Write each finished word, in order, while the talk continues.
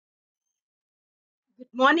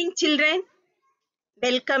Good morning, children.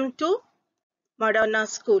 Welcome to Moderna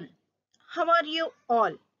School. How are you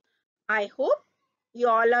all? I hope you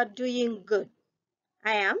all are doing good.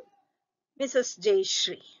 I am Mrs.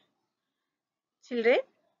 Jayashree. Children,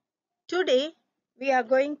 today we are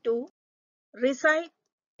going to recite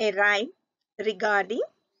a rhyme regarding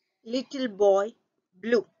Little Boy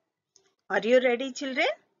Blue. Are you ready,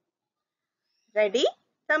 children? Ready?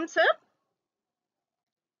 Thumbs up.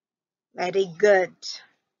 Very good.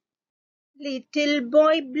 Little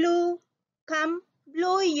boy blue, come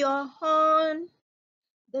blow your horn.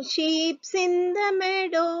 The sheep's in the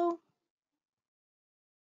meadow,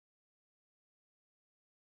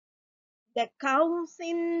 the cow's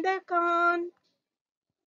in the corn.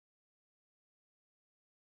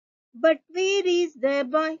 But where is the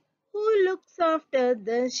boy who looks after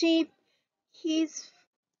the sheep? He's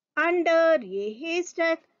under a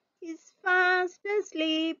haystack, he's fast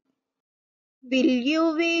asleep. Will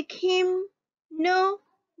you wake him? No,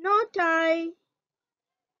 not I.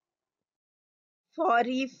 For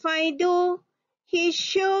if I do, he's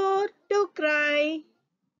sure to cry.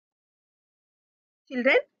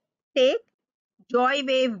 Children, take Joy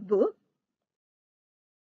Wave book,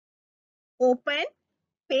 open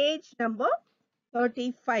page number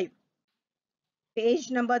 35.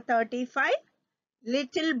 Page number 35,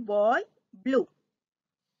 Little Boy Blue.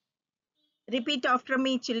 Repeat after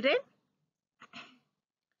me, children.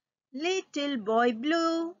 Little boy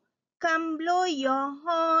blue, come blow your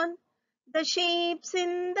horn. The sheep's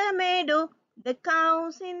in the meadow, the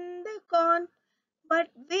cow's in the corn.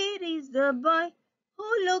 But where is the boy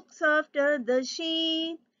who looks after the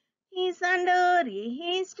sheep? He's under a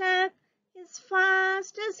haystack, he's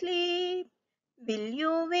fast asleep. Will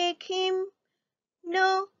you wake him?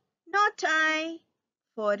 No, not I.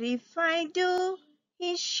 For if I do,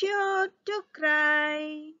 he's sure to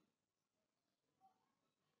cry.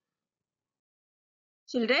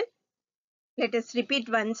 Children, let us repeat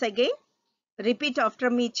once again. Repeat after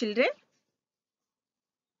me, children.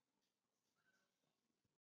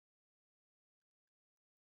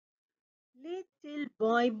 Little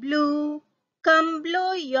boy blue, come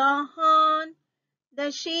blow your horn.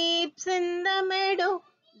 The sheep's in the meadow,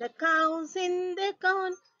 the cow's in the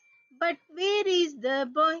corn. But where is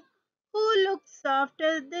the boy who looks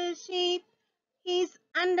after the sheep? He's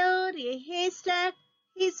under a haystack,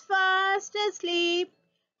 he's fast asleep.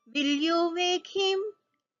 Will you wake him?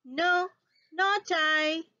 No, not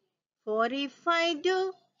I. For if I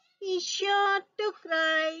do, he's sure to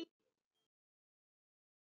cry.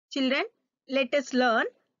 Children, let us learn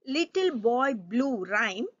Little Boy Blue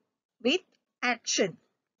rhyme with action.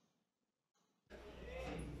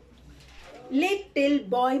 Little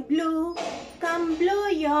boy blue, come blow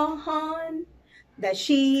your horn. The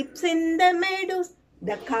sheep's in the meadows,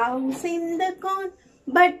 the cow's in the corn.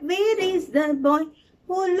 But where is the boy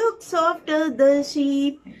who looks after the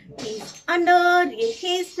sheep? He's under a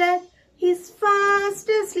haystack, he's fast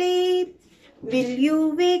asleep. Will you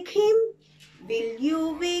wake him? Will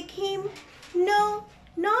you wake him? No,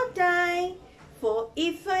 not I. For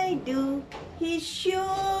if I do, he's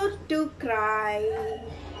sure to cry.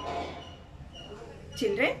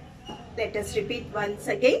 Children, let us repeat once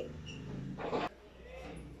again.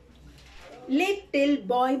 Little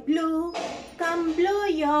boy blue, come blow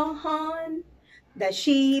your horn. The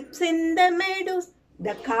sheep's in the meadows,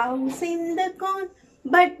 the cow's in the corn.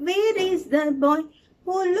 But where is the boy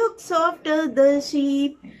who looks after the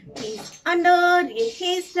sheep? He's under a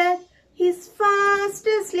haystack, he's fast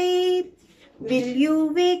asleep. Will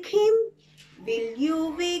you wake him? Will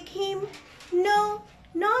you wake him? No,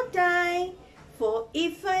 not I. For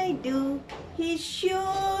if I do, he's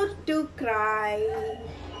sure to cry.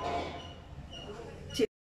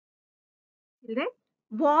 Children,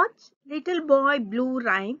 watch Little Boy Blue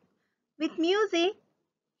rhyme with music.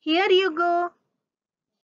 Here you go.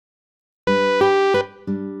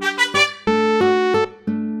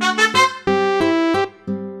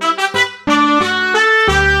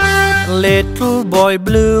 Little boy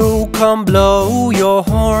blue, come blow your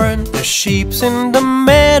horn. The sheep's in the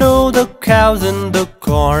meadow, the cow's in the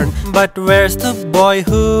corn. But where's the boy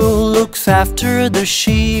who looks after the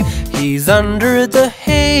sheep? He's under the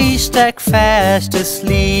haystack, fast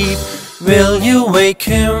asleep. Will you wake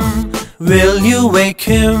him? Will you wake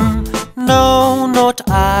him? No, not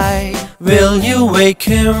I. Will you wake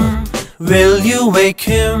him? Will you wake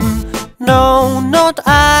him? No, not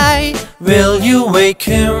I. Will you wake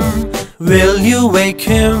him? Will you wake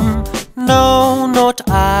him? No, not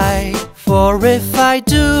I. For if I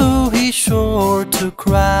do, he's sure to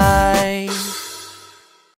cry.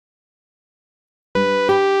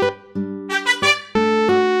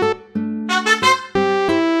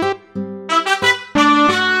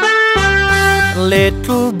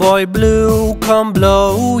 Little boy blue, come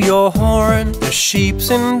blow your horn. The sheep's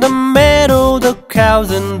in the meadow, the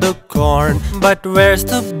cow's in the corn. But where's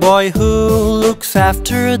the boy who looks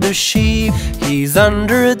after the sheep? He's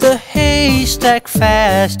under the haystack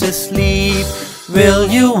fast asleep. Will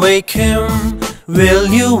you wake him? Will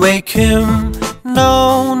you wake him?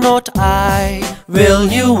 No, not I. Will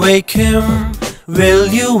you wake him? Will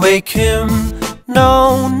you wake him?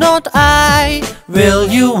 No, not I. Will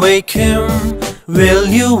you wake him? Will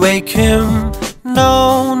you wake him?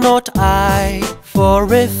 No, not I.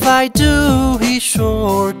 For if I do, he's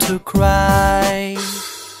sure to cry.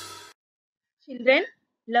 Children,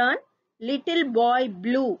 learn Little Boy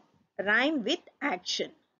Blue. Rhyme with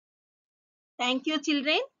action. Thank you,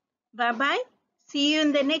 children. Bye-bye. See you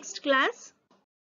in the next class.